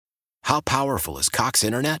How powerful is Cox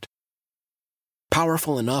Internet?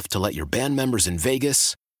 Powerful enough to let your band members in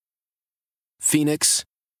Vegas, Phoenix,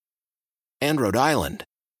 and Rhode Island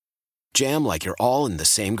jam like you're all in the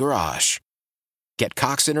same garage. Get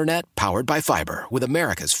Cox Internet powered by fiber with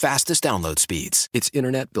America's fastest download speeds. It's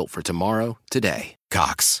internet built for tomorrow, today.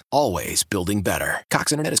 Cox, always building better.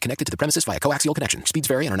 Cox Internet is connected to the premises via coaxial connection. Speeds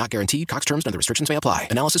vary and are not guaranteed. Cox terms and other restrictions may apply.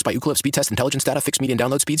 Analysis by Ookla Speed Test Intelligence Data. Fixed median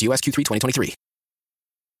download speeds. US Q3 2023.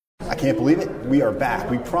 I can't believe it. We are back.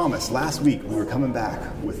 We promised last week we were coming back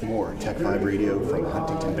with more Tech 5 Radio from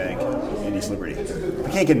Huntington Bank in East Liberty.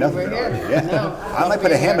 We can't get enough of it. Yeah. No, I might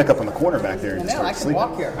put a hammock up on the corner back there and start sleeping. I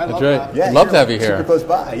can walk here. I love that. Yeah, love to have you here. Super close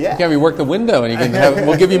by. Yeah. You can have you work the window and you can have.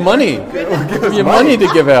 We'll give you money. We'll give you money to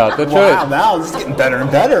give out. That's right. Wow, now this is getting better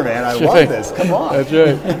and better, man. I love this. Come on. That's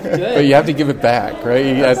right. But you have to give it back, right?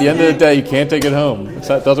 At the end of the day, you can't take it home. It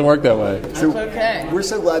doesn't work that way. So we're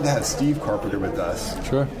so glad to have Steve Carpenter with us.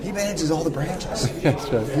 Sure. He manages all the branches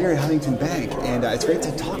right. here at Huntington Bank, and it's great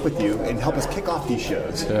to talk with you and help us kick off these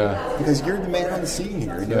shows. Yeah. Because you're the man on the scene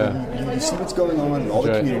here. You see what's going on in all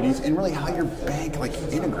the communities, and really how your bank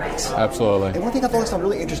integrates. Absolutely. And one thing I've always found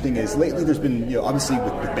really interesting is lately there's been, obviously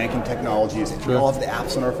with banking technologies, we all have the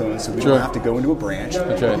apps on our phones, so we don't have to go into a branch.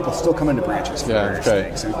 People still come into branches for various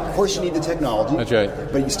things. So of course you need the technology. That's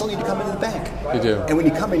right. But you still need to come into the bank. You do. And when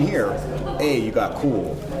you come in here, you got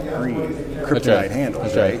cool, green, kryptonite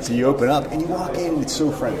handles, right? So you open up and you walk in and it's so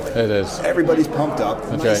friendly. It is. Everybody's pumped up.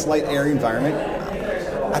 Nice light airy environment.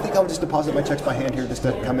 I think I would just deposit my checks by hand here just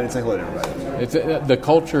to come in and say hello to everybody. The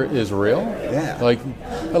culture is real. Yeah. Like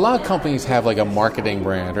a lot of companies have like a marketing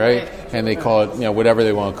brand, right? And they call it, whatever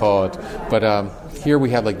they want to call it. But here we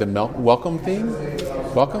have like the welcome theme.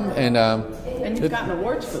 Welcome. And you've gotten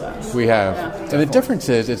awards for that. We have. And the difference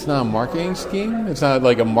is it's not a marketing scheme. It's not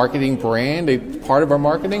like a marketing brand. It's part of our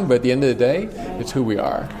marketing, but at the end of the day, it's who we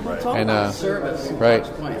are. Right. It's all about service. Right.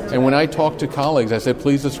 And when I talk to colleagues, I said,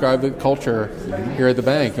 please describe the culture here at the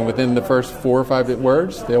bank. And within the first 4 or 5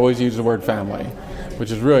 words, they always use the word family,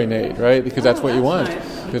 which is really neat, right? Because that's what you want.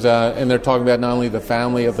 Because and they're talking about not only the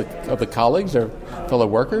family of the colleagues, their fellow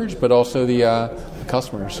workers, but also the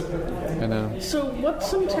customers. So what's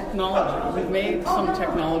some technology? We've made some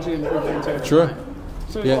technology improvements over time.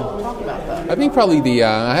 So talk about that. I think probably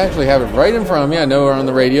I actually have it right in front of me. I know we're on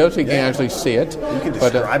the radio, so you can't actually see it. You can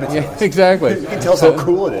describe it to us. Exactly. You can tell us how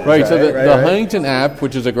cool it is. Right, so the Huntington app,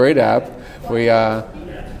 which is a great app,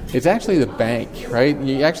 it's actually the bank, right?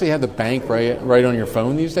 You actually have the bank right on your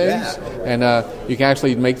phone these days, and you can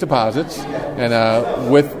actually make deposits, and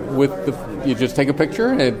you just take a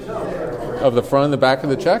picture of the front and the back of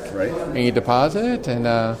the check, and you deposit it,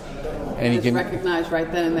 and you can recognize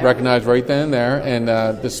right then and there. Recognize right then and there, and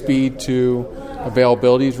the speed to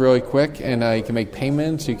availability is really quick, and you can make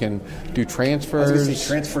payments. You can do transfers. I was going to say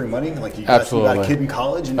transferring money, like you got a kid in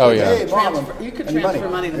college, and hey, mom, you could transfer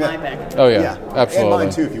money to my bank. Oh yeah, absolutely. And mine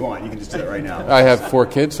too, if you want. You can just do that right now. I have 4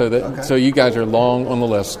 kids, so you guys are long on the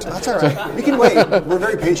list. That's all right. We can wait. We're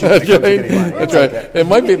very patient. That's right. It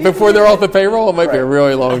might be before they're off the payroll. It might be a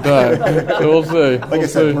really long time. So we'll see. Like I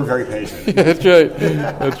said, we're very patient. That's right.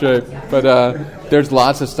 That's right. But there's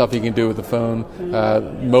lots of stuff you can do with the phone.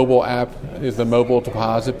 Mobile app is the mobile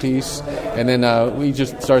deposit piece. And then we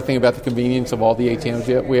just started thinking about the convenience of all the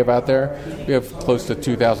ATMs we have out there. We have close to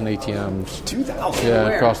 2,000 ATMs. 2,000? Yeah,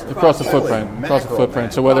 across the footprint. Across the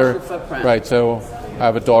footprint. So so I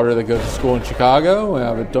have a daughter that goes to school in Chicago. I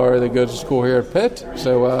have a daughter that goes to school here at Pitt.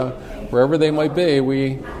 So wherever they might be,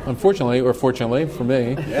 we, unfortunately, or fortunately for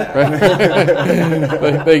me, they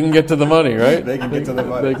can get to the money, right? They can get to the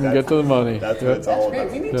money. Get to the money. That's what it's all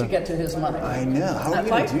about. We need to get to his money. I know. How are we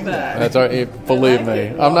going to do that? That's all right. Believe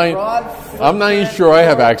me. I'm not even sure I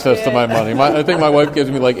have access to my money. I think my wife gives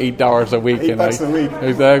me like $8 a week. $8 a week.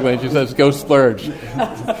 Exactly. And she says, go splurge.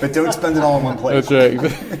 But don't spend it all in one place. That's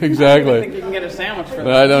right. Exactly. I think you can get a sandwich for that.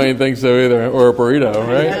 I don't even think so either. Or a burrito,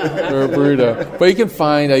 right? Yeah. Or a burrito. But you can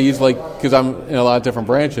find, I use because I'm in a lot of different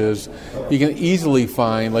branches, you can easily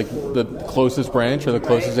find like the closest branch or the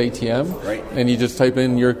closest ATM, and you just type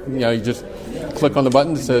in you just click on the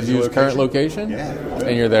button that says use current location,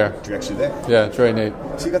 and you're there. You're actually there. Yeah, it's right, Nate.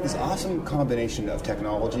 So you got this awesome combination of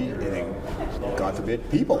technology and, God forbid,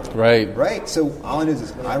 people. Right. Right. So all I know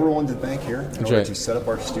is I roll into the bank here in order to set up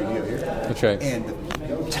our studio here. That's right. And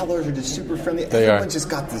the tellers are just super friendly. Everyone's just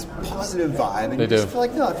got this positive vibe, and they you just feel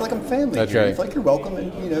like, I feel like I'm family. That's here. right. You feel like you're welcome,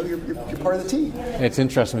 and you're part of the team. And it's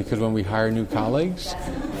interesting because when we hire new colleagues,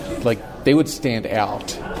 like they would stand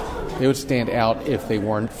out. They would stand out if they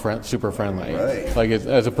weren't super friendly. Right. Like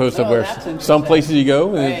as opposed to where some places you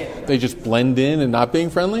go, they just blend in and not being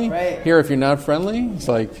friendly. Right. Here, if you're not friendly, it's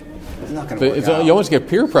like it's not going to work out. You almost get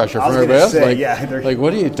peer pressure from everybody else. Like,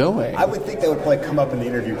 what are you doing? I would think that would probably come up in the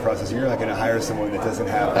interview process. You're not going to hire someone that doesn't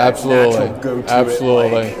have that Absolutely. natural go-to.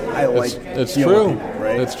 Absolutely. It's true. People,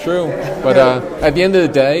 right? It's true. But at the end of the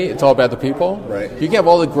day, it's all about the people. Right. You can have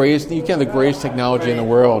all the greatest. You can have the greatest technology in the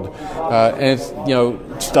world, and it's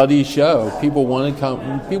studies show people want to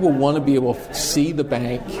come. People want to be able to see the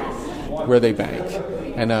bank where they bank,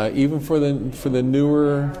 and even for the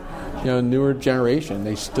newer generation,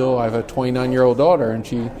 they still. I have a 29-year-old daughter, and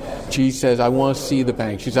she says, "I want to see the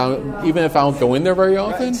bank." She's even if I don't go in there very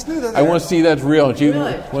often, I want to see that's real. And she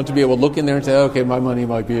wants to be able to look in there and say, "Okay, my money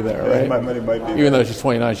might be there." Right? My money might be. Even though she's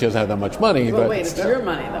 29, she doesn't have that much money. But wait, it's your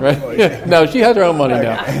money, though. Right? No, she has her own money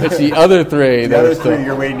now. It's the other three. The other three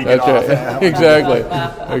you're waiting to get off. Right.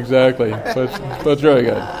 Exactly. But it's really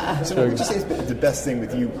good. So what would you say is the best thing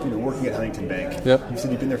with you working at Huntington Bank? Yep. You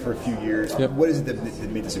said you've been there for a few years. Yep. What is it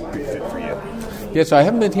that made this a good fit for you? Yeah, so I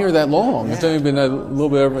haven't been here that long. It's only been a little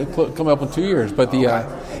bit coming up on 2 years. But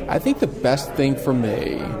I think the best thing for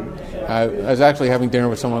me, I was actually having dinner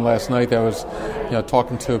with someone last night that I was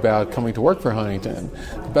talking to about coming to work for Huntington.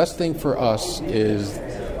 The best thing for us is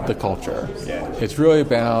the culture. Yeah. It's really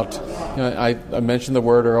about, I mentioned the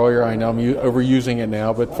word earlier, I know I'm overusing it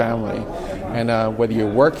now, but family. And whether you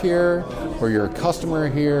work here or you're a customer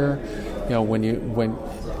here,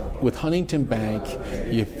 with Huntington Bank,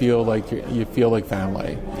 you feel like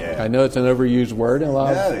family. Yeah. I know it's an overused word in a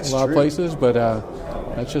lot of places, but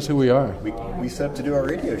that's just who we are. We set up to do our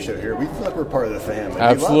radio show here. We feel like we're part of the family.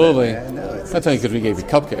 Absolutely. We love it, man. That's only because we gave you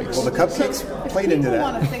cupcakes. Well, the cupcakes played into that.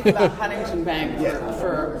 People want to think about Huntington Bank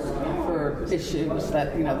for issues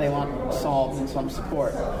that they want solved and some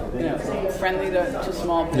support. Friendly to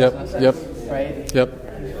small businesses. Right. Yep.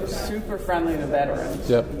 Super friendly to veterans.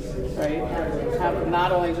 Yep. Right? Have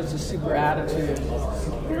not only just a super attitude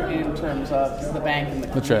in terms of the bank and the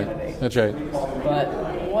community. That's right. But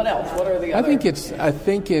what else? What are the other?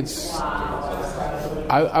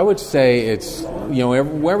 I would say it's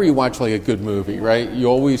wherever you watch like a good movie, right? You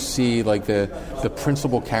always see like the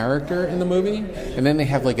principal character in the movie, and then they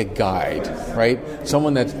have like a guide, right?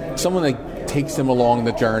 Someone that takes them along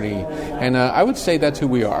the journey, and I would say that's who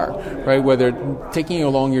we are, right? Whether taking you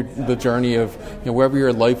along the journey of wherever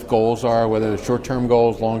your life goals are, whether it's short-term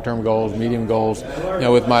goals, long-term goals, medium goals.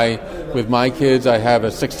 With my kids, I have a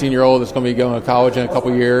 16-year-old that's going to be going to college in a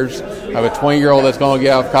couple of years. I have a 20-year-old that's going to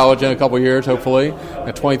get out of college in a couple of years, hopefully.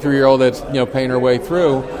 A 23-year-old that's paying her way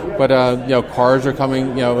through. But cars are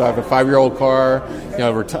coming. I have a 5-year-old car.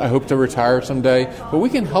 I hope to retire someday. But we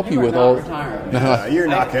can help you with all. No, you're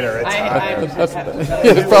not going to retire. That's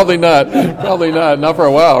probably not for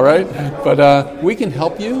a while, right? But we can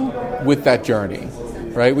help you with that journey,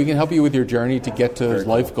 right? We can help you with your journey to get to those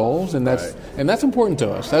life goals, and that's important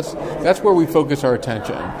to us. That's where we focus our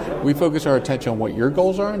attention. We focus our attention on what your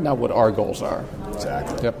goals are, not what our goals are.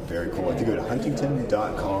 Exactly. Yep. Very cool. If you go to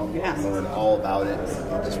huntington.com, learn all about it,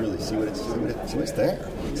 and just really see what's there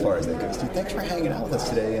as far as that goes. Steve, thanks for hanging out with us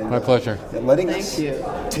today. And, my pleasure. And letting us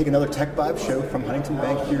take another Tech Vibe show from Huntington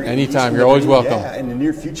Bank here. Anytime. You're always welcome. Yeah, in the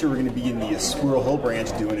near future, we're going to be in the Squirrel Hill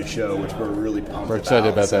branch doing a show, which we're really pumped about. We're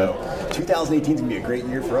excited about that. 2018 is going to be a great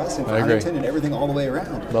year for us and for Huntington and everything all the way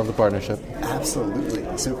around. Love the partnership. Absolutely.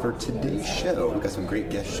 So for today's show, we've got some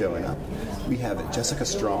great guests showing up. We have Jessica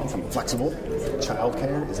Strong from Flexible.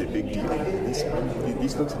 Childcare is a big deal.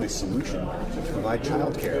 These folks have a solution to provide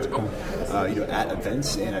childcare, at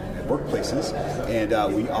events and at workplaces. And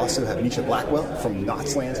we also have Nisha Blackwell from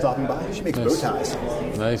Knotsland stopping by. She makes bow ties.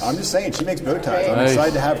 Nice. I'm just saying, she makes bow ties. I'm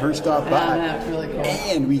excited to have her stop by. That's really cool.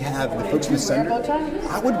 And we have the folks from the center.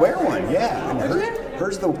 I would wear one, yeah. And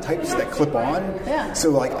hers are the types that clip on. Yeah.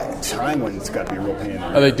 So tying one's got to be a real pain in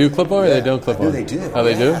the Oh, they do clip on or they don't clip on? No, they do. Oh,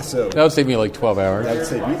 they do? So that would save me like 12 hours. That would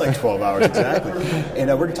save me like 12 hours, exactly.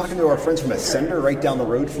 And we're talking to our friends from Ascender right down the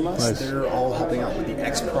road from us. Nice. They're all helping out with the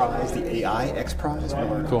X Prize, the AI X Prize. We're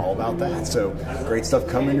learning all about that. So great stuff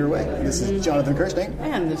coming your way. This is Jonathan Kirsting.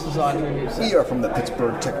 And this is Audrey Youssef. We are from the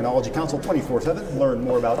Pittsburgh Technology Council 24/7. Learn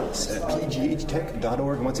more about us at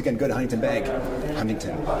pghtech.org. And once again, go to Huntington Bank,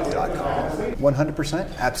 huntington.com. 100%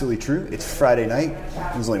 absolutely true. It's Friday night.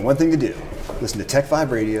 There's only one thing to do. Listen to Tech Vibe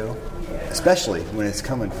Radio, especially when it's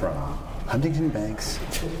coming from Huntington Bank's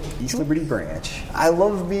East Liberty branch. I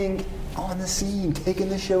love being on the scene, taking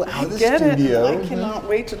the show out of the studio. I cannot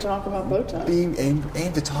wait to talk about bow ties.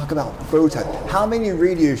 And to talk about bow ties. How many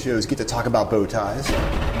radio shows get to talk about bow ties?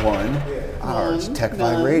 One. our Tech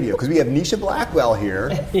Vibe Radio, because we have Nisha Blackwell here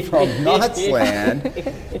from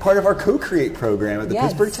Knotsland, part of our Co-Create program at the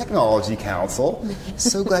Pittsburgh Technology Council.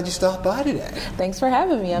 So glad you stopped by today. Thanks for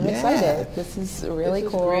having me. I'm excited. This is really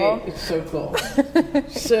cool. Great. It's so cool.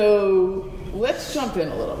 So let's jump in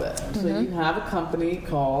a little bit. So you have a company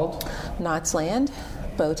called Knotsland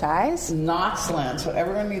Bow Ties. Knotsland. So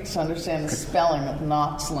everyone needs to understand the spelling of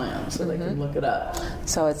Knotsland so they can look it up.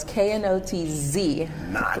 So it's Knotz.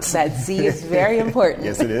 Knots. That Z is very important.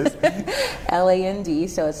 Yes, it is. LAND.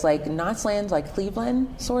 So it's like Knotsland, like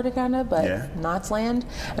Cleveland, sort of, kind of, but Knotsland.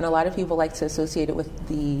 And a lot of people like to associate it with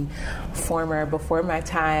the former, before my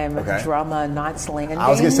time, drama Knots Landing. I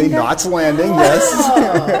was going to say Knots Landing, yes.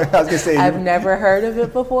 I was going to say. I've never heard of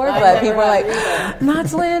it before, but people are like,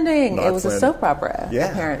 Knots Landing. It was a soap opera,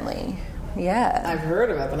 apparently. Yeah. I've heard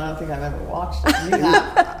of it, but I don't think I've ever watched it. You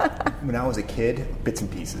have? When I was a kid, bits and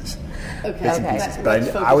pieces. Okay. Bits and pieces.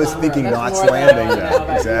 But I was thinking Knots Landing.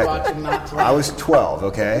 Exactly. I was 12,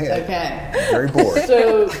 okay? Okay. Very bored.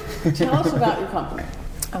 So tell us about your company.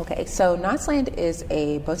 Okay, so Knotsland is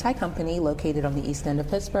a bow tie company located on the east end of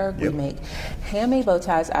Pittsburgh. We make handmade bow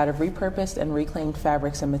ties out of repurposed and reclaimed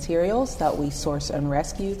fabrics and materials that we source and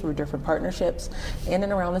rescue through different partnerships in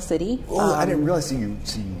and around the city. Oh, I didn't realize you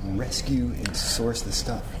rescue and source the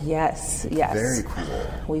stuff. Yes. Very cool.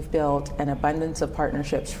 We've built an abundance of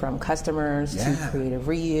partnerships from customers to creative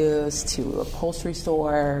reuse to upholstery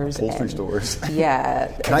stores. Yeah.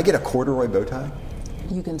 Can I get a corduroy bow tie?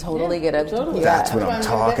 You can totally get a... Totally. That's what I'm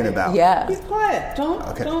talking about. Yeah. Be quiet. Don't.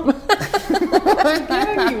 Okay. I'm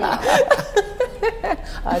giving you one.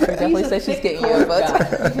 Audrey definitely says she's getting you a bow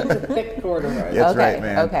tie. He's a thick corduroy. That's right,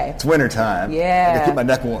 man. Okay. It's winter time. Yeah. I gotta keep my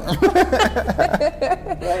neck warm.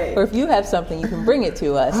 Right. Or if you have something, you can bring it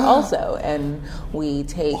to us also, and we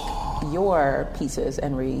take your pieces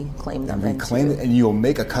and reclaim them. And you'll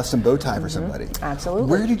make a custom bow tie for somebody. Absolutely.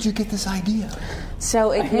 Where did you get this idea?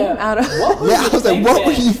 So it came out of... I was like, what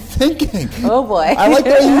were you thinking? Oh boy. I like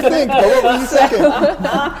the way you think, but what were you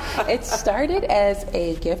thinking? It started as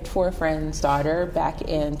a gift for a friend's daughter back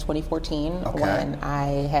in 2014 when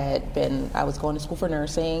I was going to school for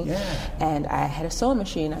nursing, and I had a sewing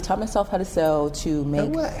machine. I taught myself how to sew to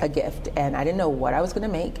make a gift, and I didn't know what I was going to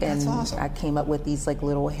make, and I came up with these like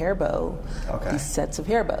little hair bow, these sets of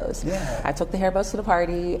hair bows. I took the hair bows to the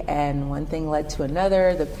party, and one thing led to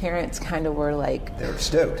another. The parents kind of were like, they were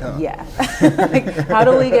stoked, huh? Yeah. Like, how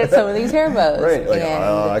do we get some of these hair bows? Right. Like,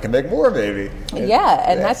 I can make more, baby. Yeah,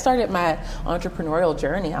 and that started my entrepreneurial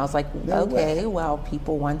journey. I was like, well,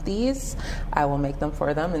 people want these. I will make them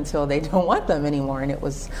for them until they don't want them anymore. And it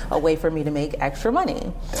was a way for me to make extra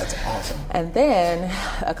money. That's awesome. And then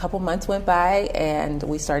a couple months went by, and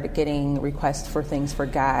we started getting requests for things for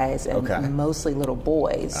guys and mostly little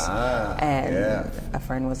boys. And a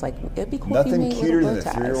friend was like, it'd be cool if you made little bow ties. Nothing cuter than a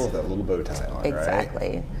cereal with a little bow tie on,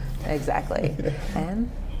 Exactly. And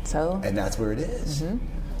so... And that's where it is.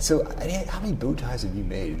 So, how many bow ties have you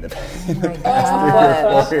made in the past?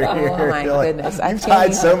 Oh my goodness. You've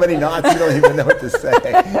tied so many knots, you don't even know what to say.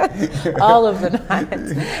 All of the knots.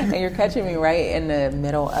 And you're catching me right in the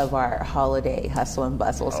middle of our holiday hustle and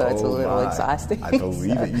bustle, so it's a little exhausting. I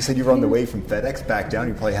believe it. You said you were on the way from FedEx back down.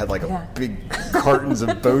 You probably had like a big cartons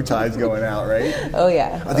of bow ties going out, right? Oh,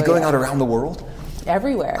 yeah. Are they going out around the world?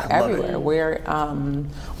 Everywhere.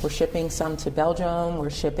 We're shipping some to Belgium. We're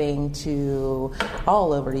shipping to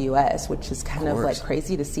all over the U.S., which is kind of like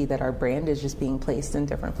crazy to see that our brand is just being placed in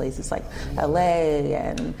different places like L.A.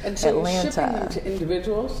 and so Atlanta. You're shipping them to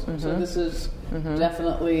individuals. So this is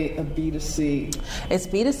definitely a B2C. It's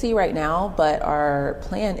B2C right now, but our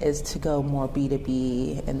plan is to go more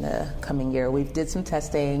B2B in the coming year. We did some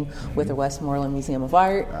testing with the Westmoreland Museum of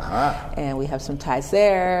Art, and we have some ties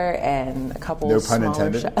there and a couple. No pun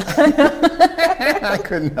intended. I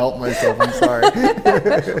couldn't help myself. I'm sorry.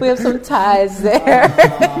 We have some ties there.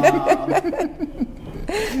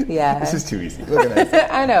 Yeah. This is too easy. Look at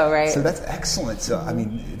that. I know, right? So that's excellent. So, I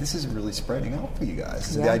mean, this is really spreading out for you guys.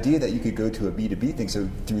 So the idea that you could go to a B2B thing, so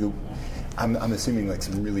through the, I'm assuming like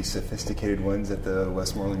some really sophisticated ones at the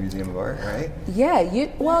Westmoreland Museum of Art, right? Yeah,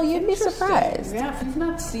 you'd be surprised. Yeah, if you've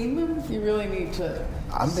not seen them, you really need to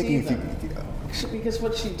see them. Because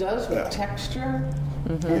what she does with texture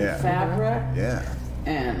and fabric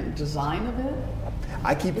and design of it,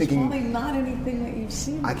 I keep It's thinking. probably not anything that you've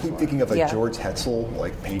seen. I keep before. thinking of a Yeah. George Hetzel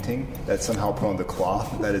like painting that's somehow put on the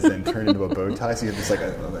cloth that is then turned into a bow tie. So you have this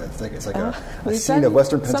it's like a we've scene done of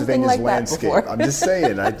Western something Pennsylvania's like that landscape. before. I'm just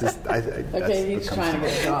saying. Okay, he's trying to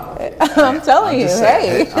get a job. I'm telling you,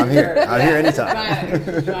 hey. I'm here. I'm here anytime.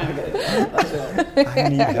 He's trying to get a job. That's it. I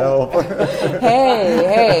need help.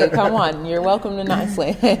 hey, come on. You're welcome to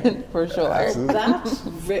Knoxland for sure. That's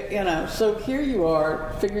so here you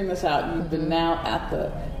are figuring this out. You've been now at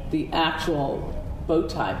the actual bow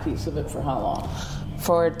tie piece of it for how long?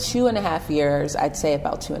 For 2.5 years, I'd say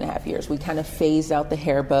about 2.5 years. We kind of phased out the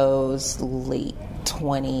hair bows late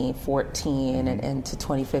 2014 and into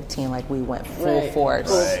 2015, like we went full force.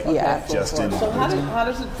 Right. Yeah. Okay, full Just force. in- So how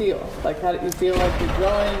does it feel? Like, how do you feel like you're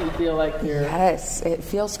growing? You feel like you're... Yes, it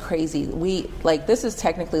feels crazy. This is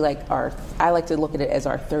technically like I like to look at it as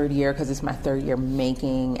our third year because it's my third year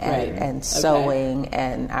making and sewing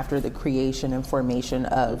and after the creation and formation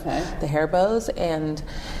of the hair bows. And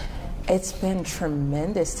it's been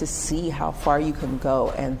tremendous to see how far you can go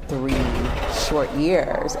in 3 short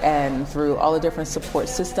years and through all the different support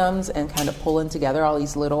systems and kind of pulling together all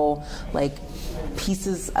these little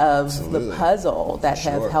pieces of the puzzle that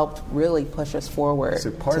have helped really push us forward.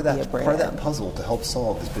 So part of that puzzle to help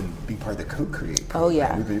solve has been being part of the Co-Create program. Oh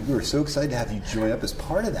yeah, we were so excited to have you join up as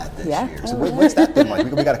part of that this year. So what's that been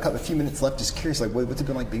like? We got a few minutes left. Just curious, like what's it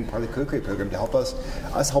been like being part of the Co-Create program to help us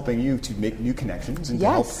helping you to make new connections and to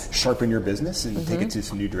help sharpen your business and take it to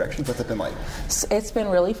some new directions. What's it been like? It's been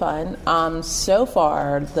really fun. So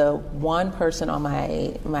far, the one person on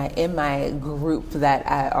in my group that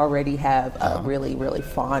I already have a really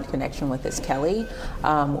fond connection with is Kelly.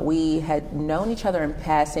 We had known each other in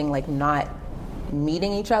passing, like not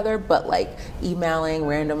meeting each other, but like emailing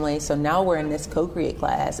randomly. So now we're in this Co-Create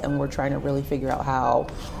class and we're trying to really figure out how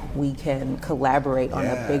we can collaborate on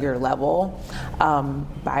a bigger level.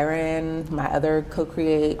 Byron, my other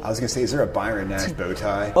Co-Create. I was going to say, is there a Byron Nash bow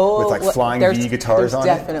tie with like flying V guitars on it?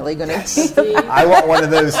 There's definitely going to be. I want one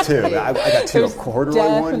of those too. I got two, a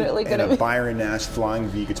corduroy one and a be. Byron Nash flying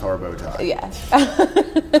V guitar bow tie. Yeah.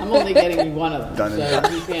 I'm only getting you one of them, so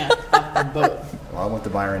you can't have them both. Well, I want the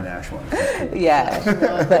Byron Nash one. Yeah,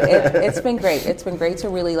 but it's been great. It's been great to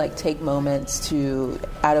really take moments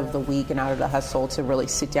out of the week and out of the hustle to really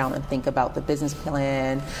sit down and think about the business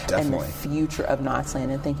plan and the future of Knoxland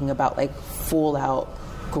and thinking about full out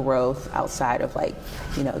growth outside of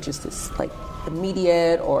just this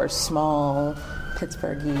immediate or small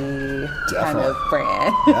Pittsburghy kind of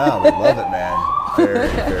brand. Yeah, we love it, man. Very,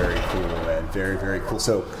 very cool, man. Very, very cool.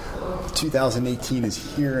 So 2018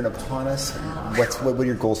 is here and upon us. What are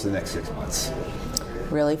your goals for the next 6 months?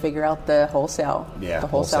 Really figure out the wholesale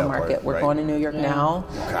market. Part, We're going to New York now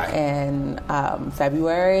in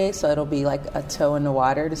February, so it'll be like a toe in the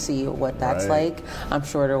water to see what that's like. I'm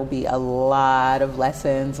sure there will be a lot of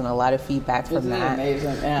lessons and a lot of feedback from that.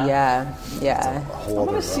 Amazing, yeah. I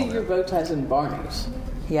want to see your bow ties in Barney's.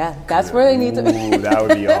 Yeah, that's where they need to be. That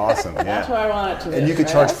would be awesome. Yeah. That's where I want it to be. And you could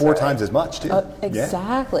charge 4 times as much, too.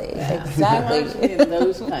 Exactly. In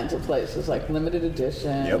those kinds of places, like limited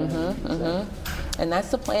edition. Yep. And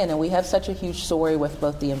that's the plan. And we have such a huge story with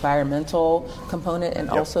both the environmental component and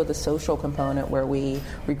also the social component where we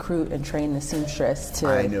recruit and train the seamstress to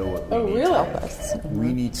help us.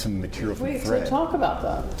 We need some material from thread. So talk about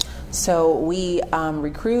that. So we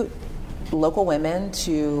recruit local women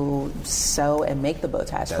to sew and make the bow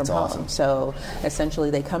ties from home. So essentially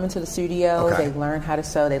they come into the studio, they learn how to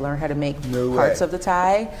sew, they learn how to make parts of the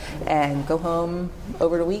tie and go home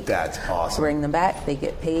over the week. That's awesome. Bring them back, they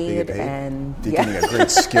get paid. And you're getting a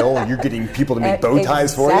great skill. You're getting people to make bow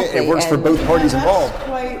ties for you. It works for both parties involved.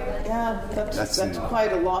 That's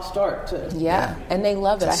quite a lost art too. Yeah, and they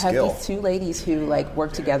love it. I have these 2 ladies who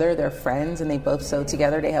work together, they're friends and they both sew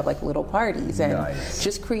together. They have little parties and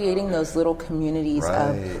just creating those little communities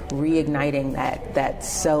of reigniting that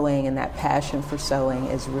sewing and that passion for sewing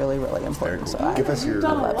is really, really important. Cool. So Give us your You've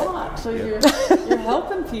done a lot. So you're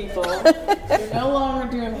helping people. You're no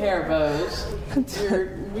longer doing hair bows.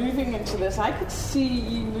 You're moving into this. I could see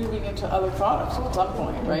you moving into other products at some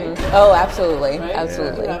point, right? Mm-hmm. Oh, absolutely. Right?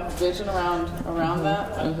 Absolutely. You have vision around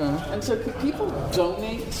that. And so could people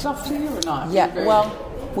donate stuff to you or not? Yeah, well,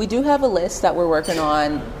 we do have a list that we're working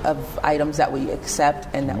on of items that we accept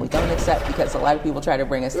and that we don't accept because a lot of people try to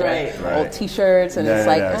bring us their old T-shirts and it's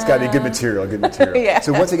it's got to be good material. Yeah.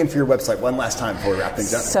 So once again, for your website, one last time before we wrap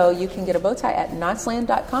things up. So you can get a bow tie at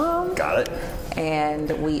knotsland.com. Got it. And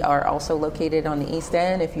we are also located on the East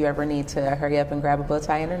End if you ever need to hurry up and grab a bow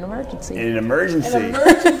tie in an emergency. In an emergency.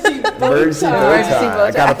 Emergency bow tie.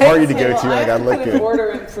 I got a party to go to and I got to look good.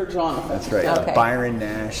 Ordering for Jonathan. That's right. Okay. Byron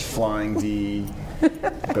Nash, Flying V.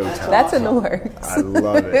 Bow tie. That's in the works. I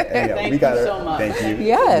love it. Hey, Thank we got you her. so much. Thank you.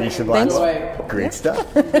 Yeah, Nisha thanks. Blackwell. Great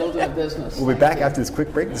stuff. Building a business. We'll be back after this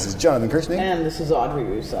quick break. This is Jonathan Kirshner And this is Audrey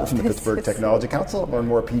Russo. from the Pittsburgh Technology Council. Learn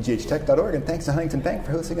more at pghtech.org. And thanks to Huntington Bank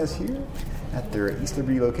for hosting us here at their East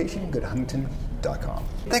Liberty location. Go to huntington.com.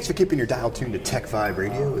 Thanks for keeping your dial tuned to Tech Vibe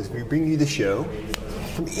Radio as we bring you the show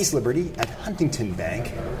from East Liberty at Huntington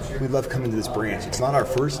Bank. We love coming to this branch. It's not our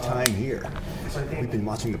first time here. We've been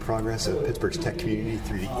watching the progress of Pittsburgh's tech community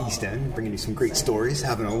through the East End, bringing you some great stories,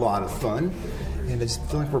 having a lot of fun. And I just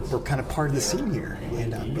feel like we're kind of part of the scene here.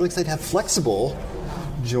 And I'm really excited to have Flexible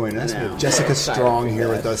join us. We have Jessica Strong here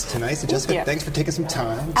with us tonight. So Jessica, thanks for taking some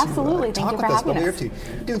time Absolutely. to Thank talk you with for us about having what us. you're up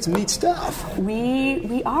to. You're doing some neat stuff.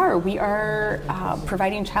 We are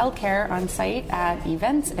providing childcare on site at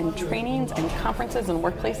events and trainings and conferences and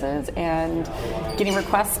workplaces, and getting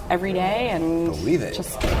requests every day, and Believe it.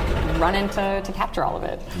 just running to capture all of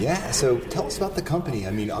it. Yeah, so tell us about the company.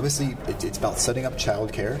 I mean, obviously, it's about setting up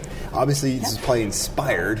childcare. Obviously, this is probably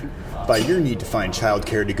inspired by your need to find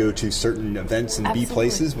childcare to go to certain events and be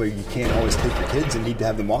places where you can't always take your kids and need to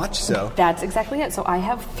have them watch. So That's exactly it. So I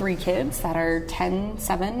have 3 kids that are 10,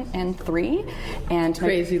 7, and 3. And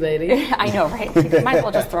Crazy lady. I know, right? Might as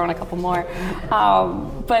well just throw in a couple more.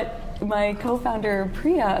 But my co-founder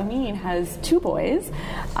Priya Amin has 2 boys,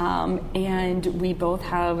 and we both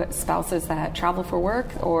have spouses that travel for work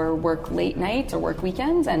or work late nights or work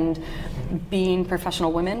weekends. And being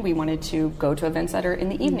professional women, we wanted to go to events that are in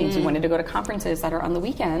the evenings. We wanted to go to conferences that are on the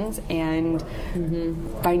weekends. And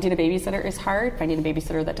finding a babysitter is hard. Finding a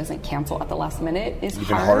babysitter that doesn't cancel at the last minute is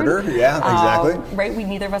Even hard. harder? Yeah, exactly. Right, we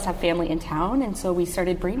neither of us have family in town, and so we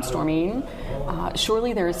started brainstorming.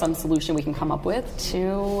 Surely there is some solution we can come up with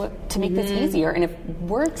to make this easier. And if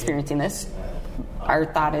we're experiencing this, our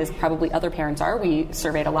thought is probably other parents are. We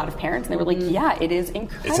surveyed a lot of parents, and they were like, "Yeah, it is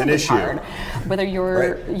incredibly issue. hard. Whether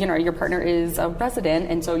you're, your partner is a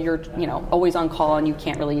resident, and so you're, always on call, and you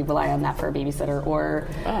can't really rely on that for a babysitter, or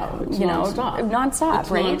nonstop,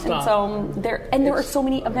 It's right? nonstop. And so there are so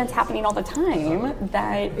many events happening all the time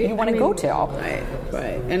that you want to go to.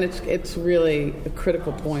 Right. And it's really a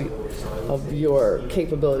critical point of your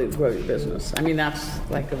capability to grow your business. I mean, that's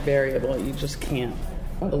like a variable you just can't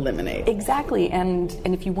eliminate. Exactly, and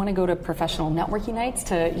if you want to go to professional networking nights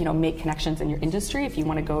to make connections in your industry, if you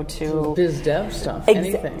want to go to Biz dev stuff,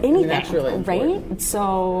 anything. I mean, that's really important. right?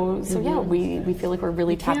 So yeah, we feel like we're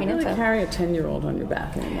really tapping You can't really into. carry a 10-year-old on your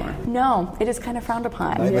back anymore. No, it is kind of frowned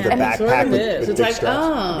upon. Like with a And backpack Sort of with is. It's big like,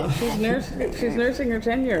 straps. she's nursing her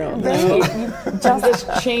 10-year-old. Right.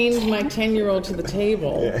 Just chained my 10-year-old to the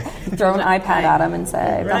table. throw an iPad at them and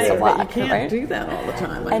say, Right, "Best of but luck." you can't right? do that all the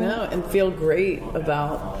time. I And- know, and feel great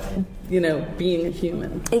about being a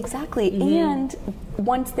human. Exactly. And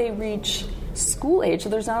once they reach school age, so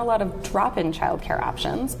there's not a lot of drop-in childcare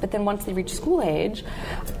options, but then once they reach school age,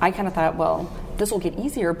 I kind of thought, well, this will get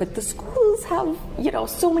easier, but the schools have,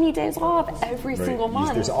 so many days off every single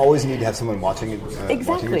month. There's always a need to have someone watching it. Watching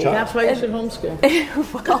Exactly. your child. That's why you should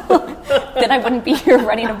homeschool. Well, then I wouldn't be here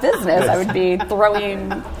running a business. I would be throwing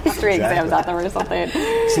history exams at them or something.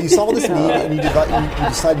 So you saw this need, and you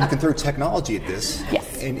decided you can throw technology at this,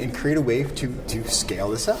 Yes. and create a way to scale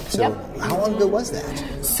this up. So Yep. how long ago was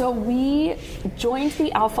that? So we joined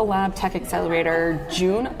the Alpha Lab Tech Accelerator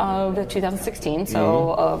June of 2016,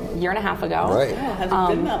 so a year and a half ago. Right. Yeah, it hasn't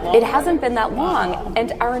been that long. It hasn't been that long,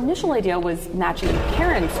 and our initial idea was matching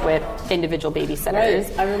parents with individual babysitters.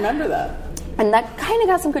 Right, I remember that. And that kind of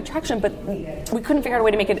got some good traction, but we couldn't figure out a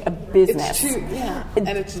way to make it a business. And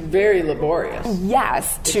it's very laborious.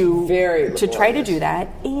 Yes, to very try to laborious. do that.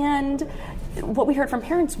 And what we heard from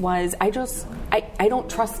parents was, I don't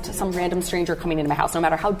trust some random stranger coming into my house, no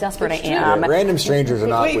matter how desperate I am. Random strangers are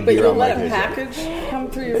not Wait, would but be you'll on my let a page. package come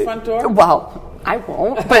through your front door? Well, I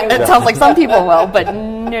won't, but it sounds like some people will. But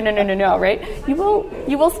no, right? You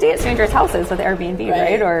will stay at strangers' houses with Airbnb,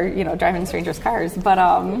 right? Or driving strangers' cars. But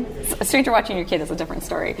a stranger watching your kid is a different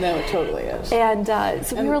story. No, it totally is. And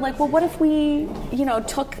so we were like, well, what if we,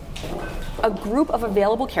 took a group of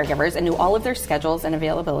available caregivers and knew all of their schedules and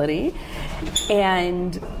availability,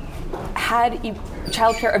 and had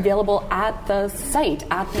childcare available at the site,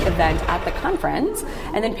 at the event, at the conference,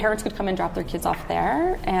 and then parents could come and drop their kids off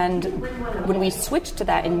there. And when we switched to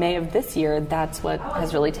that in May of this year, that's what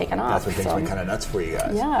has really taken off. That's when things went kind of nuts for you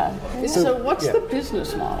guys. Yeah. So what's the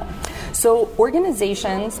business model? So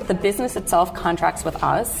organizations, the business itself contracts with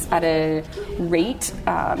us at a rate,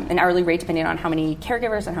 an hourly rate, depending on how many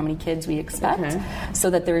caregivers and how many kids we expect, so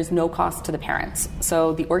that there is no cost to the parents.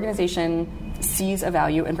 So the organization sees a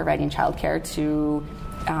value in providing childcare to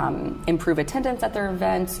improve attendance at their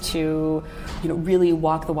events, to really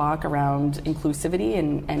walk the walk around inclusivity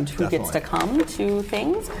and who gets to come to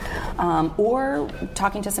things, or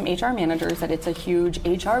talking to some HR managers that it's a huge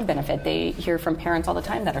HR benefit. They hear from parents all the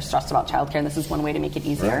time that are stressed about childcare, and this is one way to make it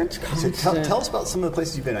easier. Right. So tell us about some of the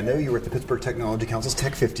places you've been. I know you were at the Pittsburgh Technology Council's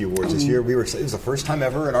Tech 50 Awards this year. It was the first time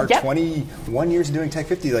ever in our 21 years of doing Tech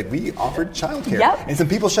 50. Like, we offered childcare, and some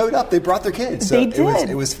people showed up. They brought their kids. So they did.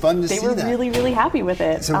 It was fun to see that. They were really, really happy with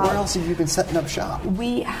it. So where else have you been setting up shop?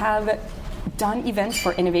 We have done events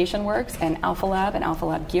for Innovation Works and Alpha Lab and Alpha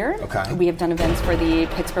Lab Gear. Okay. We have done events for the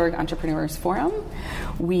Pittsburgh Entrepreneurs Forum.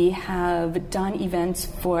 We have done events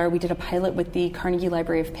we did a pilot with the Carnegie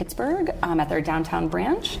Library of Pittsburgh at their downtown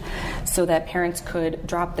branch, so that parents could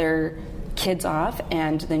drop their kids off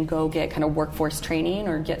and then go get kind of workforce training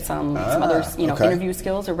or get some other interview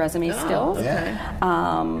skills or resume skills.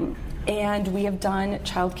 Yeah. And we have done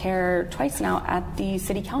childcare twice now at the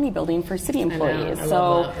City County building for city employees.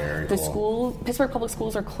 So Pittsburgh Public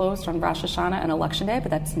Schools are closed on Rosh Hashanah and Election Day, but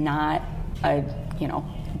that's not a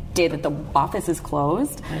day that the office is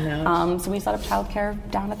closed. I know. So we set up childcare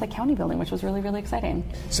down at the county building, which was really, really exciting.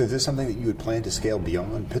 So is this something that you would plan to scale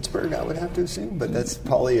beyond Pittsburgh, I would have to assume? But that's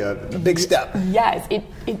probably a big step. Yes, it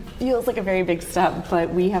feels like a very big step,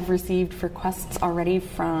 but we have received requests already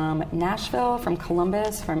from Nashville, from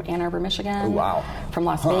Columbus, from Ann Arbor, Michigan, from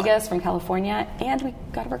Las Vegas, from California, and we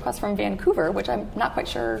got a request from Vancouver, which I'm not quite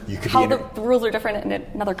sure how the rules are different in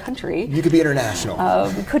another country. You could be international.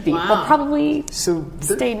 We could be. We'll probably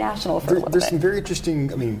stay national for a little bit. There's some very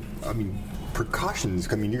interesting, I mean,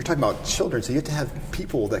 precautions. I mean, you're talking about children, so you have to have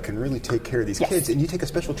people that can really take care of these kids, and you take a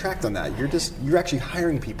special tract on that. You're actually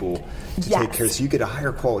hiring people to take care, so you get a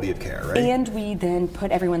higher quality of care, right? And we then put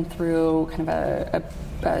everyone through kind of a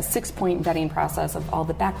 6-point vetting process of all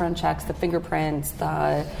the background checks, the fingerprints,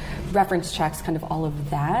 the reference checks, kind of all of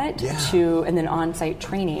that, and then on-site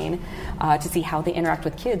training to see how they interact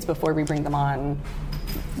with kids before we bring them on,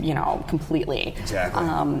 completely. Exactly.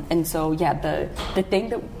 And so, the thing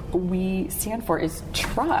that we stand for is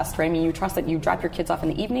trust, right? I mean, you trust that you drop your kids off in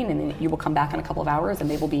the evening and then you will come back in a couple of hours and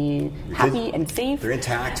they will be happy and safe. They're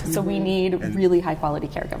intact. So we need really high-quality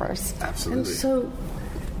caregivers. Absolutely. And so,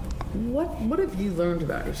 what have you learned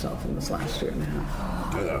about yourself in this last year and a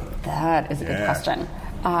half? That is a good question.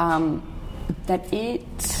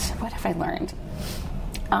 What have I learned?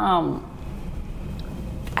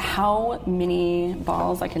 How many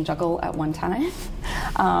balls I can juggle at one time.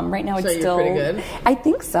 Right now, it's still pretty good? I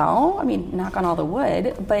think so. I mean, knock on all the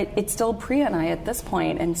wood, but it's still Priya and I at this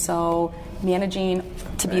point, and so managing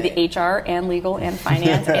to be the HR and legal and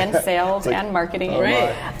finance and sales and marketing,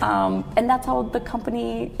 and that's how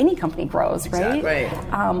any company grows, right?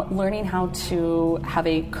 Exactly. Learning how to have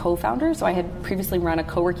a co-founder. So I had previously run a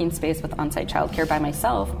co-working space with on-site childcare by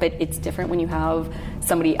myself, but it's different when you have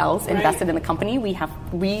somebody else invested in the company. We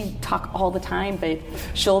talk all the time, but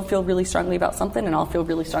she'll feel really strongly about something and I'll feel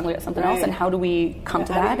really strongly about something else, and how do we come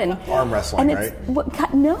to that? And arm wrestling,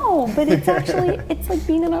 no, but it's actually it's like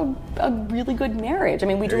being in a really good marriage. I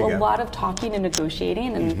mean, we do a lot of talking and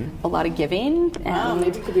negotiating and a lot of giving. And,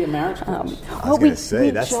 maybe it could be a marriage coach. I was going to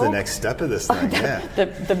say, that's the next step of this thing,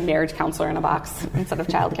 the marriage counselor in a box instead of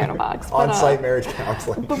childcare in a box. On-site marriage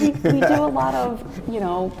counseling. But we do a lot of,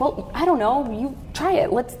 I don't know, you try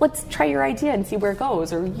it. Let's try your idea and see where it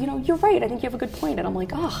goes. Or, you're right, I think you have a good point. And I'm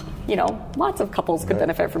like, lots of couples could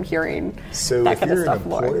benefit from hearing that kind of stuff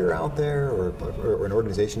more. So if you're an employer out there or an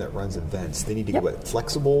organization that runs events, they need to go at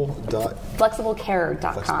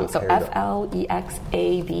flexiblecare.com. So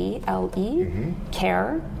FLEXABLE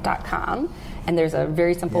care.com. And there's a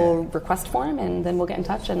very simple request form, and then we'll get in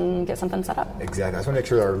touch and get something set up. Exactly. I just want to make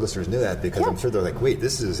sure our listeners know that, because I'm sure they're like, wait,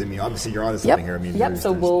 obviously you're on to something here. I mean,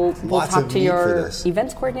 so we'll talk to your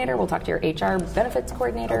events coordinator, we'll talk to your HR benefits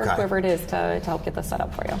coordinator, whoever it is, to help get this set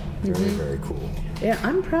up for you. Very, very cool. Yeah,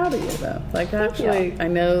 I'm proud of you, though. Like, actually, I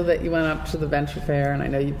know that you went up to the venture fair, and I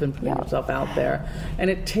know you've been putting yourself out there.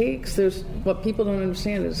 And what people don't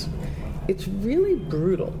understand is, it's really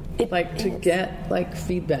brutal, to get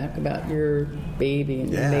feedback about your baby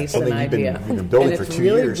and your nascent idea. You've been building for 2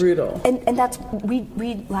 years. It's really brutal. And that's we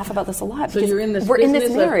laugh about this a lot. So you're in this. We're in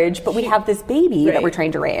this marriage, but we have this baby that we're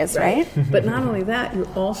trying to raise, right? But not only that, you're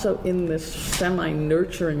also in this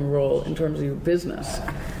semi-nurturing role in terms of your business.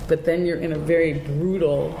 But then you're in a very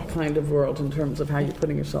brutal kind of world in terms of how you're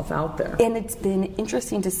putting yourself out there. And it's been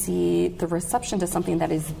interesting to see the reception to something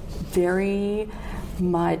that is very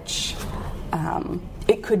much.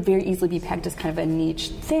 It could very easily be pegged as kind of a niche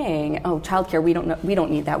thing. Oh, childcare, we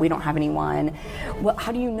don't need that. We don't have anyone. Well,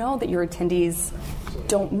 how do you know that your attendees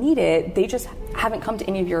don't need it, they just haven't come to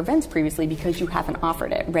any of your events previously because you haven't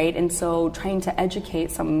offered it, right? And so trying to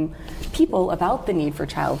educate some people about the need for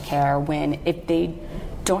childcare when if they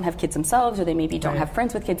don't have kids themselves or they maybe don't have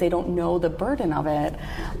friends with kids, they don't know the burden of it,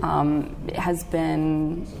 has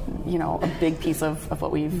been, a big piece of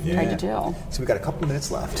what we've tried to do. So we've got a couple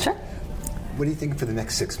minutes left. Sure. What do you think for the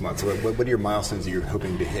next 6 months? What are your milestones that you're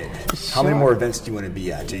hoping to hit? How many more events do you want to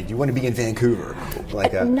be at? Do you want to be in Vancouver?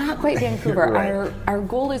 Not quite Vancouver. Right. Our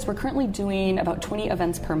goal is we're currently doing about 20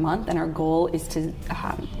 events per month, and our goal is to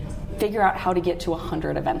figure out how to get to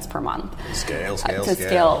 100 events per month. Scale,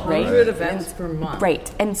 right? 100 events per month.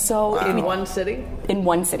 Right. And so in one city? In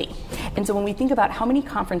one city. And so when we think about how many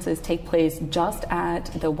conferences take place just at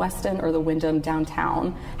the Westin or the Wyndham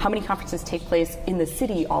downtown, how many conferences take place in the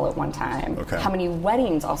city all at one time, how many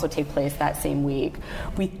weddings also take place that same week,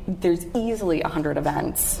 there's easily 100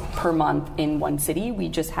 events per month in one city. We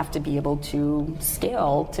just have to be able to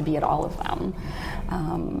scale to be at all of them.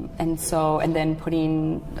 And then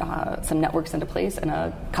putting some networks into place in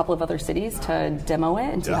a couple of other cities to demo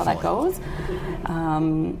it and see how that goes.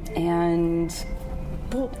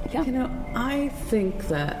 I think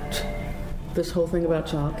that this whole thing about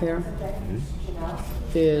childcare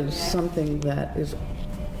is something that is.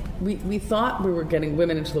 We thought we were getting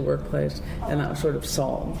women into the workplace, and that was sort of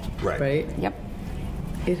solved, right? Yep.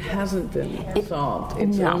 It hasn't been solved.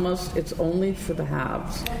 It's only for the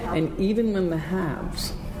haves, and even when the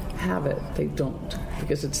haves have it, they don't,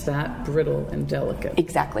 because it's that brittle and delicate.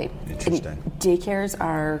 Exactly. Interesting. And daycares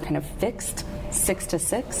are kind of fixed, 6 to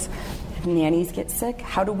 6. Nannies get sick.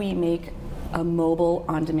 How do we make a mobile,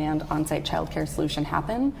 on-demand, on-site childcare solution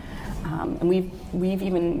happen? And we've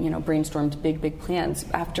even brainstormed big plans.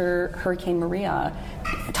 After Hurricane Maria,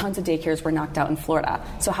 tons of daycares were knocked out in Florida.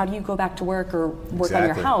 So how do you go back to work or work on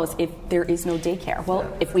your house if there is no daycare? Well,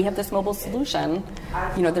 if we have this mobile solution,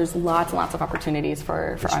 there's lots and lots of opportunities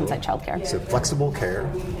for on-site childcare. So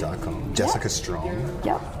flexiblecare.com. Jessica Strong.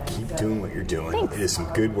 Yep. Keep doing what you're doing. Thanks. It is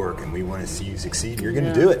some good work, and we want to see you succeed. You're going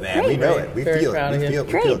to do it, man. Great. We know it. We Very feel proud it. of you.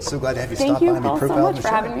 We feel it. So glad to have you stop by and be Thank you all so profiled on much the for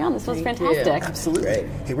show. having me on. This was fantastic. Absolutely. Great.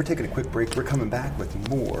 Hey, we're taking a quick break. We're coming back with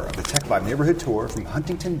more of the Tech Vibe Neighborhood Tour from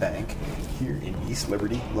Huntington Bank here in East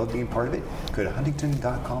Liberty. Love being part of it. Go to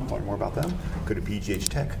huntington.com to learn more about them. Go to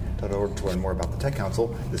pghtech.org to learn more about the Tech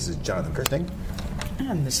Council. This is Jonathan Kirsting.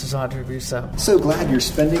 And this is Audrey Russo. So glad you're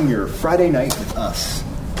spending your Friday night with us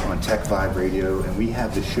on Tech Vibe Radio, and we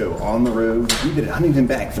have the show on the road. We've been at Huntington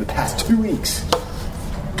Bank for the past 2 weeks.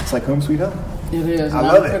 It's like home sweet home. It is. I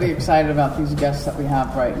love I'm pretty excited about these guests that we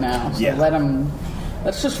have right now. So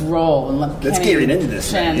let's just roll and let's get right into this.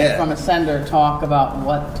 Chen from Ascender talk about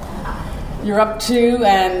what you're up to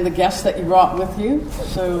and the guests that you brought with you.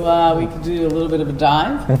 So we can do a little bit of a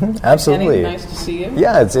dive. Absolutely. Kenny, nice to see you.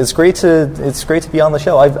 Yeah, it's great to be on the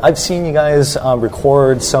show. I've seen you guys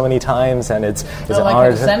record so many times, and it's an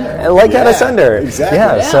honor. Like at Ascender. Exactly.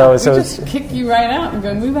 Yeah. So we just kick you right out and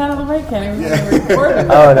go, move out of the way, Kenny. We're going to record.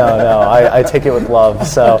 Oh no, I take it with love.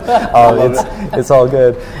 So it's all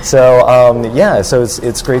good. So so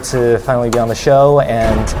it's great to finally be on the show,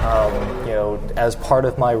 and as part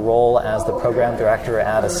of my role as the program director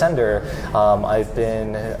at Ascender, I've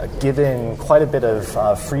been given quite a bit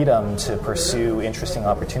of freedom to pursue interesting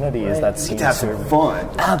opportunities that seem to have some fun.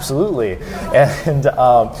 Absolutely, and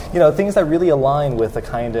things that really align with the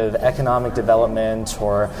kind of economic development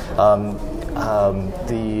or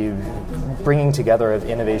the bringing together of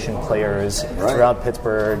innovation players throughout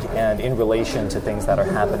Pittsburgh and in relation to things that are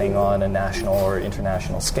happening on a national or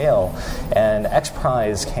international scale. And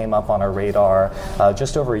XPRIZE came up on our radar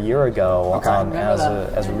just over a year ago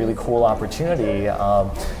as a really cool opportunity.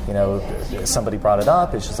 Somebody brought it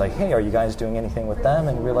up. It's just like, hey, are you guys doing anything with them?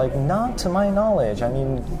 And we're like, not to my knowledge. I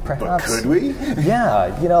mean, perhaps. But could we?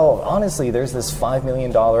 Yeah. Honestly, there's this $5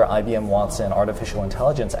 million IBM Watson Artificial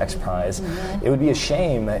Intelligence XPRIZE. Mm-hmm. It would be a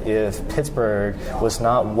shame if Pittsburgh was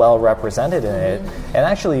not well represented in it. And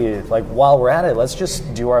actually, while we're at it, let's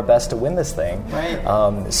just do our best to win this thing. Right.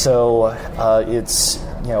 It's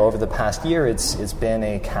over the past year, it's been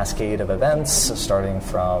a cascade of events, starting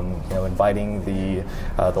from inviting the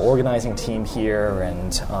organizing team here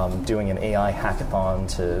and doing an AI hackathon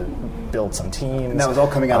to build some teams. And that was all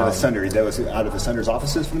coming out of Ascender. That was out of Ascender's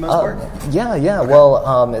offices for the most part? Yeah. Okay.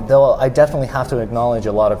 Well, though I definitely have to acknowledge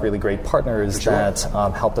a lot of really great partners that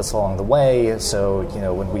helped us along the way. So,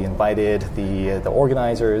 when we invited the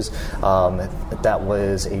organizers, that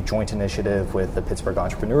was a joint initiative with the Pittsburgh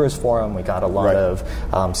Entrepreneurs Forum. We got a lot of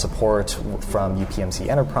support from UPMC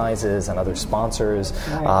Enterprises and other sponsors.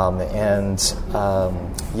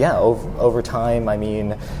 Over time, I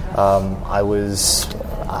mean,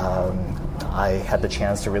 I had the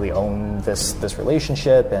chance to really own this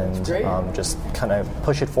relationship and just kind of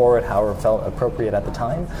push it forward however it felt appropriate at the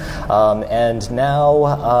time. And now,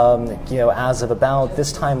 as of about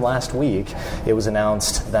this time last week, it was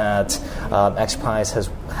announced that XPRIZE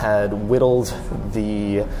had whittled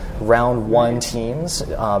the round 1 teams,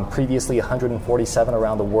 previously 147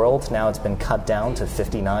 around the world. Now it's been cut down to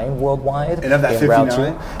 59 worldwide. And of that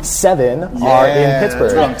 59? 7 are in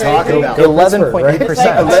Pittsburgh. That's what I'm talking about. 11.8%.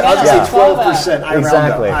 I say 12%.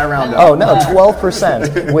 Exactly. I round up. Oh, no,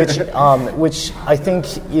 12%, which I think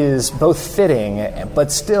is both fitting,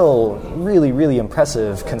 but still really, really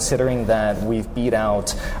impressive considering that we've beat out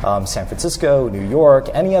San Francisco, New York,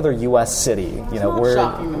 any other U.S. city.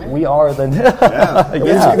 We are the...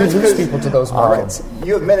 We lose people to those markets.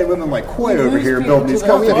 You have men and women like Coy over here building these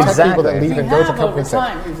companies. We have tech people that leave and go to companies. Over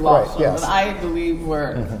time, we've lost them, but I believe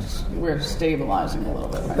we're stabilizing a little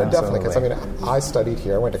bit. Right? Definitely, because I studied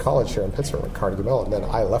here. I went to college here in Pittsburgh at Carnegie Mellon. Then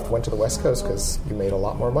I went to the West Coast because you made a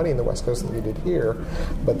lot more money in the West Coast than you did here.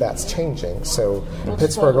 But that's changing. So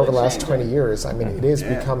Pittsburgh over the last 20 years, it is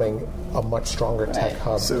becoming a much stronger tech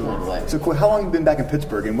hub. So Coy, how long have you been back in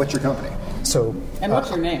Pittsburgh, and what's your company? And what's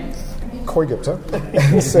your name? Coy Gupta.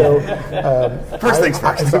 So first things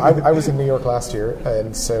first. I was in New York last year,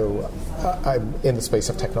 and so I'm in the space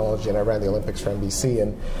of technology, and I ran the Olympics for NBC,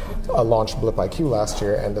 and I launched Blip IQ last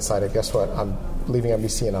year, and decided, guess what? I'm leaving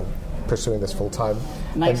NBC, and I'm pursuing this full time.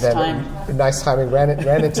 Nice timing. Ran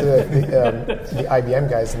into the IBM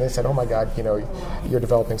guys, and they said, "Oh my God, you're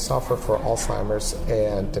developing software for Alzheimer's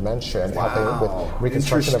and dementia, and helping with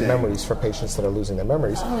reconstruction of memories for patients that are losing their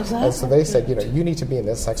memories." And so they said, you need to be in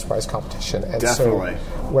this XPRIZE competition. And Definitely.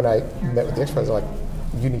 So when I met with the XPRIZE, they're like,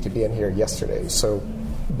 "You need to be in here yesterday." So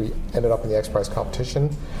we ended up in the XPRIZE competition,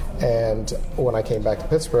 and when I came back to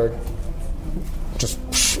Pittsburgh, just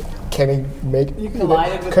Kenny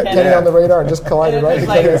Kenny on the radar and just collided right.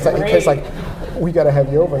 It's like, we got to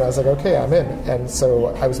have you over, and I was like, okay, I'm in. And so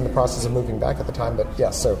I was in the process of moving back at the time,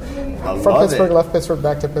 but so from Pittsburgh, left Pittsburgh,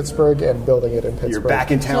 back to Pittsburgh, and building it in Pittsburgh. You're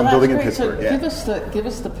back in town building in Pittsburgh. So give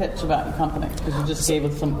us the pitch about your company, because you just gave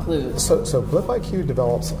us some clues. So Blip IQ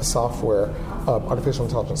develops software, artificial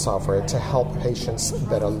intelligence software, to help patients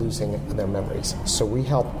that are losing their memories. So we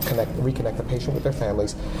help reconnect the patient with their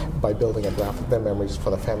families by building a draft of their memories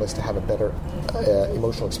for the families to have a better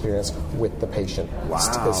emotional experience with the patient. Wow.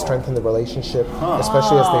 Strengthen the relationship,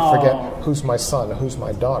 especially as they forget who's my son, who's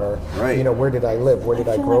my daughter, where did I live, where did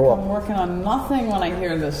I grow up. I'm working on nothing when I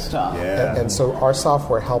hear this stuff. Yeah. And so our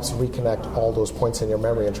software helps reconnect all those points in your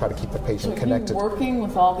memory and try to keep the patient connected. Are you working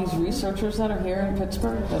with all these researchers that are here in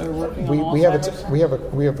Pittsburgh that are working on Alzheimer's?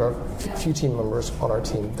 We have a few team members on our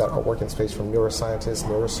team that are working in space, from neuroscientists,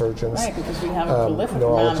 neurosurgeons, right? Because we have a prolific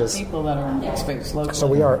amount of people that are in space locally. So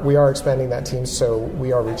we are expanding that team. So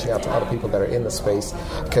we are reaching out to other people that are in the space,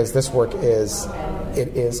 because this work is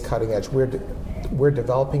cutting edge. We're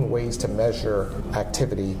developing ways to measure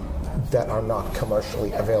activity that are not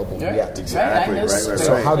commercially available yet. Exactly. Right.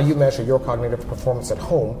 So how do you measure your cognitive performance at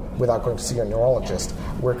home without going to see your neurologist?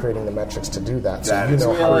 We're creating the metrics to do that. So that is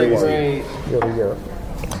how you are great. year to year.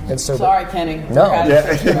 And so sorry, Kenny. No,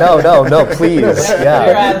 please.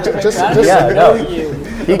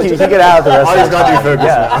 He can get out of the rest of the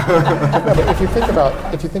time. But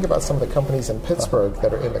if you think about some of the companies in Pittsburgh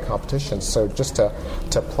that are in the competition, so just to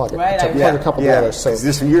plug a couple together. So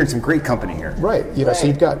you're in some great company here. Right. So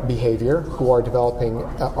you've got Behavior, who are developing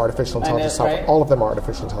artificial intelligence software. Right. All of them are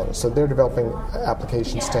artificial intelligence. So they're developing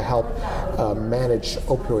applications to help manage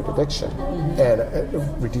opioid addiction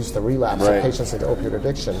and reduce the relapse of patients into opioid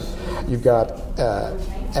addiction. You've got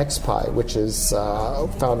XPI, which is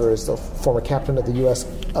founder is the former captain of the U.S.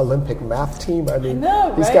 Olympic math team.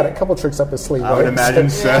 He's got a couple tricks up his sleeve. I would imagine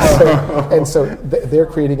so. And so they're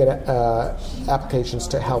creating applications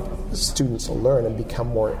to help students learn and become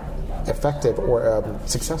more effective or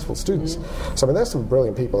successful students. So there's some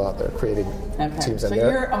brilliant people out there creating teams. So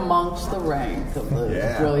you're amongst the rank of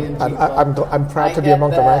the brilliant people. I'm proud to be among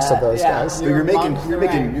the ranks of those guys. So you're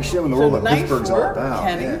showing the world what Pittsburgh's all about.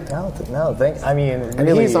 Kenny. And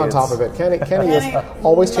he's on top of it. Kenny is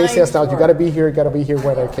always chasing us down. You got to be here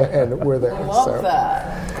when I can, and we're there. I love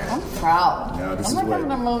that. I'm proud. No, I'm like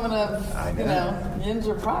having a moment of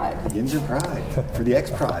Yinzer Pride. Yinzer Pride for the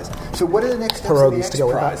X Prize. So what are the next steps of the X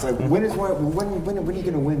Prize? Like when are you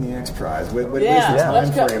going to win the X Prize? What is the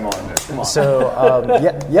time frame on this? Come on.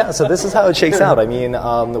 So so this is how it shakes out. I mean,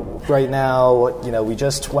 right now, we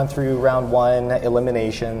just went through round 1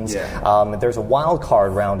 eliminations. Yeah. There's a wild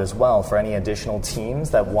card round as well for any additional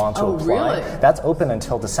teams that want to apply. Really? That's open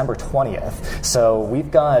until December 20th. So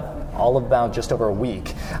we've got all of about just over a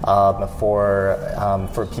week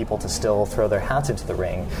for people to still throw their hats into the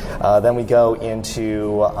ring. Then we go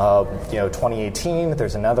into 2018.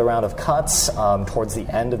 There's another round of cuts towards the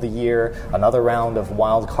end of the year. Another round of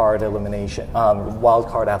wild card elimination, wild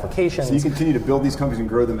card applications. So you continue to build these companies and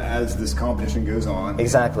grow them as this competition goes on.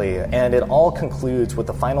 Exactly, and it all concludes with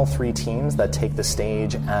the final 3 teams that take the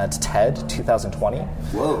stage at TED 2020.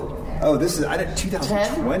 Whoa. Oh, this is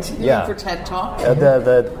 2020? Yeah. For TED Talk?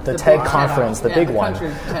 The TED conference, the big one.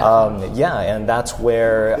 And that's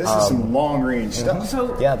where... This is some long-range stuff. So,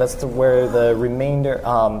 that's where the remainder...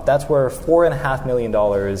 that's where $4.5 million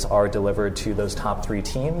are delivered to those top 3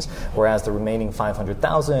 teams, whereas the remaining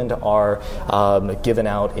 $500,000 are given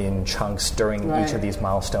out in chunks during each of these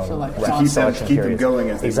milestone selection keep periods. them going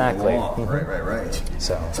as they go along. Mm-hmm. Right.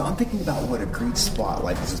 So I'm thinking about what a great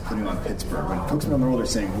spotlight this is putting on Pittsburgh. When folks around the world are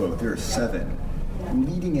saying, whoa, there are 7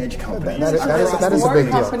 leading-edge companies. That is a big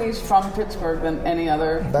deal. More companies from Pittsburgh than any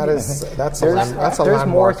other. That's a There's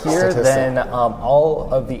more here statistic. than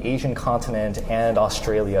all of the Asian continent and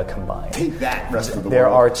Australia combined. Take that, rest of the world. There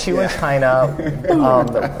are 2 in China,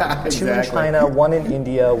 2 in China, 1 in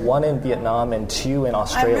India, 1 in Vietnam, and 2 in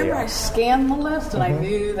Australia. I remember I scanned the list and I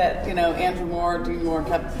knew that Andrew Moore, Dean Moore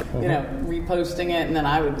kept reposting it, and then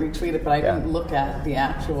I would retweet it, but I didn't look at the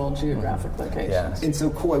actual geographic locations. Yeah. And so,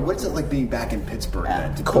 Coy, what's it like being back in Pittsburgh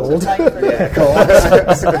then? Cold. Cold.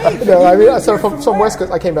 No, I mean, so from West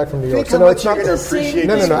Coast, I came back from New York. So no, it's not going to appreciate.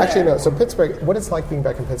 No. Actually, no. So Pittsburgh, what it's like being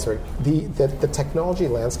back in Pittsburgh. The technology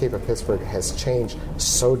landscape of Pittsburgh has changed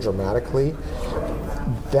so dramatically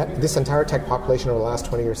that this entire tech population over the last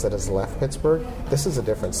 20 years that has left Pittsburgh, this is a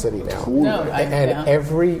different city now. Cool.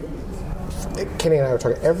 Kenny and I were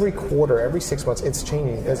talking, every quarter, every 6 months, it's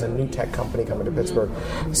changing. There's a new tech company coming to Pittsburgh.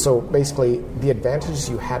 So basically, the advantages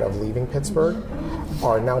you had of leaving Pittsburgh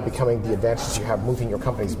are now becoming the advantages you have moving your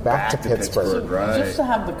companies back to Pittsburgh. Right. Just to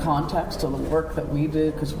have the context of the work that we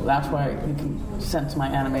do, because that's why you can sense my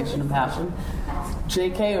animation and passion.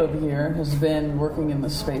 JK over here has been working in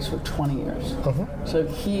this space for 20 years. So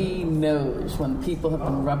he knows when people have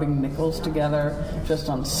been rubbing nickels together just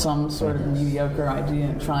on some sort of mediocre idea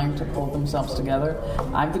and trying to pull themselves together.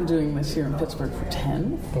 I've been doing this here in Pittsburgh for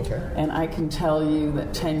 10. And I can tell you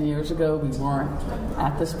that 10 years ago we weren't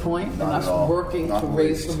at this point. And us working to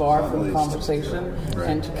raise the bar for the conversation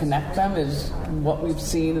and to connect them is what we've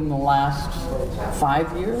seen in the last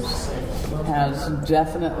 5 years has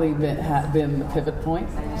definitely been the pivot point.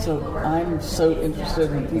 So I'm so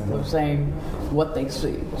interested in people who are saying what they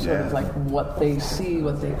see, sort of like what they see,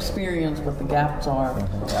 what they experience, what the gaps are.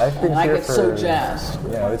 I've been and here I get so jazzed.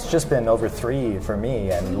 It's just been over 3 for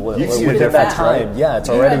me, and within that time, it's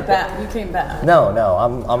already. You came back. No,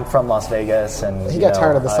 I'm from Las Vegas, and he got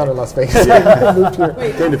tired of the sun in Las Vegas. Moved here.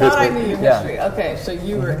 Wait, I thought I knew your history. Okay, so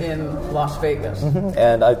you were in Las Vegas,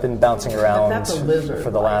 and I've been bouncing around for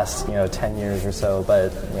the last 10 years or so,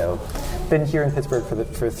 but been here in Pittsburgh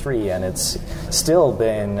for 3, and it's still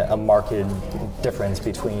been a marked difference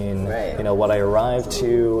between what I arrived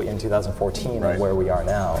to in 2014 and where we are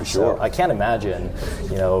now. For sure. So I can't imagine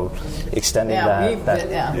extending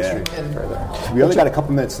that history further. We only got a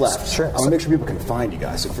couple minutes left. Sure. I want to make sure people can find you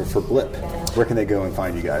guys. So for Blip, where can they go and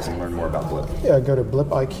find you guys and learn more about Blip? Go to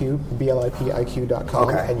BlipIQ, BLIPIQ.com,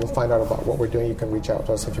 and you'll find out about what we're doing. You can reach out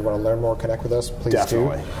to us if you want to learn more, connect with us. Please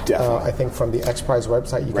do. Definitely. I think from the X Prize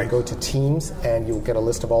website, you can go to teams, and you'll get a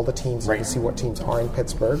list of all the teams. You can see what teams are in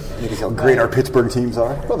Pittsburgh. You can see how great our Pittsburgh teams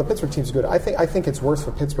are. Well, the Pittsburgh team's good. I think it's worth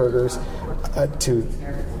for Pittsburghers to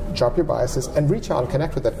drop your biases and reach out and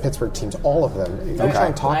connect with the Pittsburgh teams, all of them. Reach out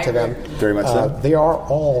and talk to them. Very much so.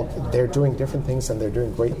 They're doing different things and they're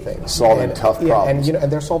doing great things. Solving tough problems.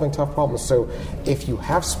 And they're solving tough problems. So if you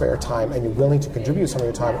have spare time and you're willing to contribute some of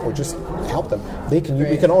your time or just help them, we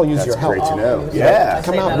can all use your help. That's great to know. Yeah.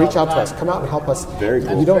 Come out, reach out to us. Come out and help us. Very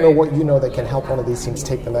cool. You don't know what you know that can help one of these teams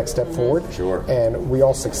take the next step forward. Sure. And we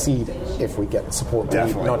all succeed if we get support,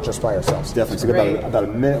 not just by ourselves. Definitely. So about a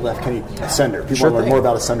minute left. Kenny, Ascender. People want to learn more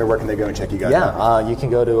about Ascender. Ascender, where can they go and check you guys out? You can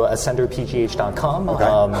go to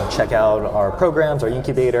ascenderpgh.com, check out our programs, our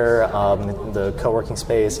incubator, the co-working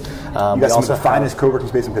space. You got some of the finest co-working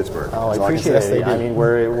space in Pittsburgh. Oh, I appreciate it. I mean,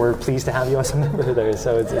 we're pleased to have you as a member there,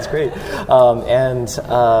 so it's great.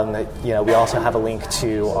 We also have a link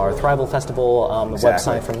to our Thrival Festival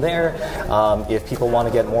website from there. If people want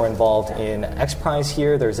to get more involved in XPRIZE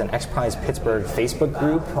here, there's an XPRIZE Pittsburgh Facebook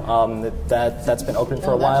group that's been open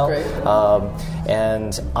for a while.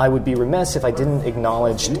 And I would be remiss if I didn't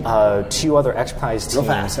acknowledge two other XPRIZE teams. Real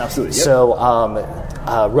fast, absolutely. Yep. So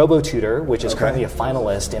RoboTutor, which is currently a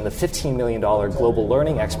finalist in the $15 million Global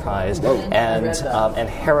Learning XPRIZE, and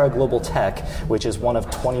Hera Global Tech, which is one of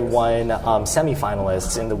 21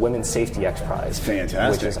 semifinalists in the Women's Safety XPRIZE.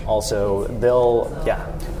 Fantastic. Which is also,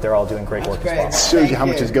 they're all doing great work as well. It shows you how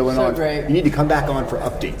much is going on. Great. You need to come back on for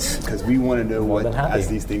updates because we want to know what as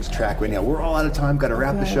these things track right now. We're all out of time. Got to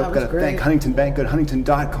wrap the show up. Got to thank Huntington Bank. Go to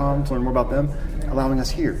huntington.com to learn more about them, allowing us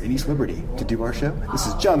here in East Liberty to do our show. This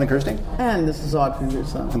is Jonathan Kirsting. And this is Audrey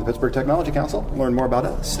Russo. From the Pittsburgh Technology Council. Learn more about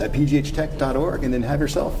us at pghtech.org and then have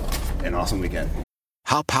yourself an awesome weekend.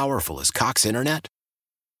 How powerful is Cox Internet?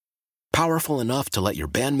 Powerful enough to let your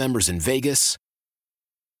band members in Vegas,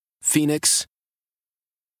 Phoenix,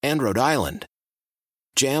 and Rhode Island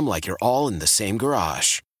jam like you're all in the same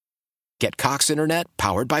garage. Get Cox Internet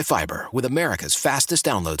powered by fiber with America's fastest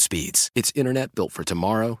download speeds. It's internet built for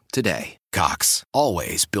tomorrow, today. Cox,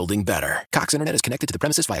 always building better. Cox Internet is connected to the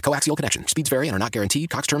premises via coaxial connection. Speeds vary and are not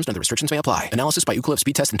guaranteed. Cox terms and other restrictions may apply. Analysis by Ookla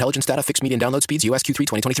Speed Test Intelligence Data. Fixed median download speeds. US Q3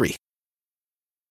 2023.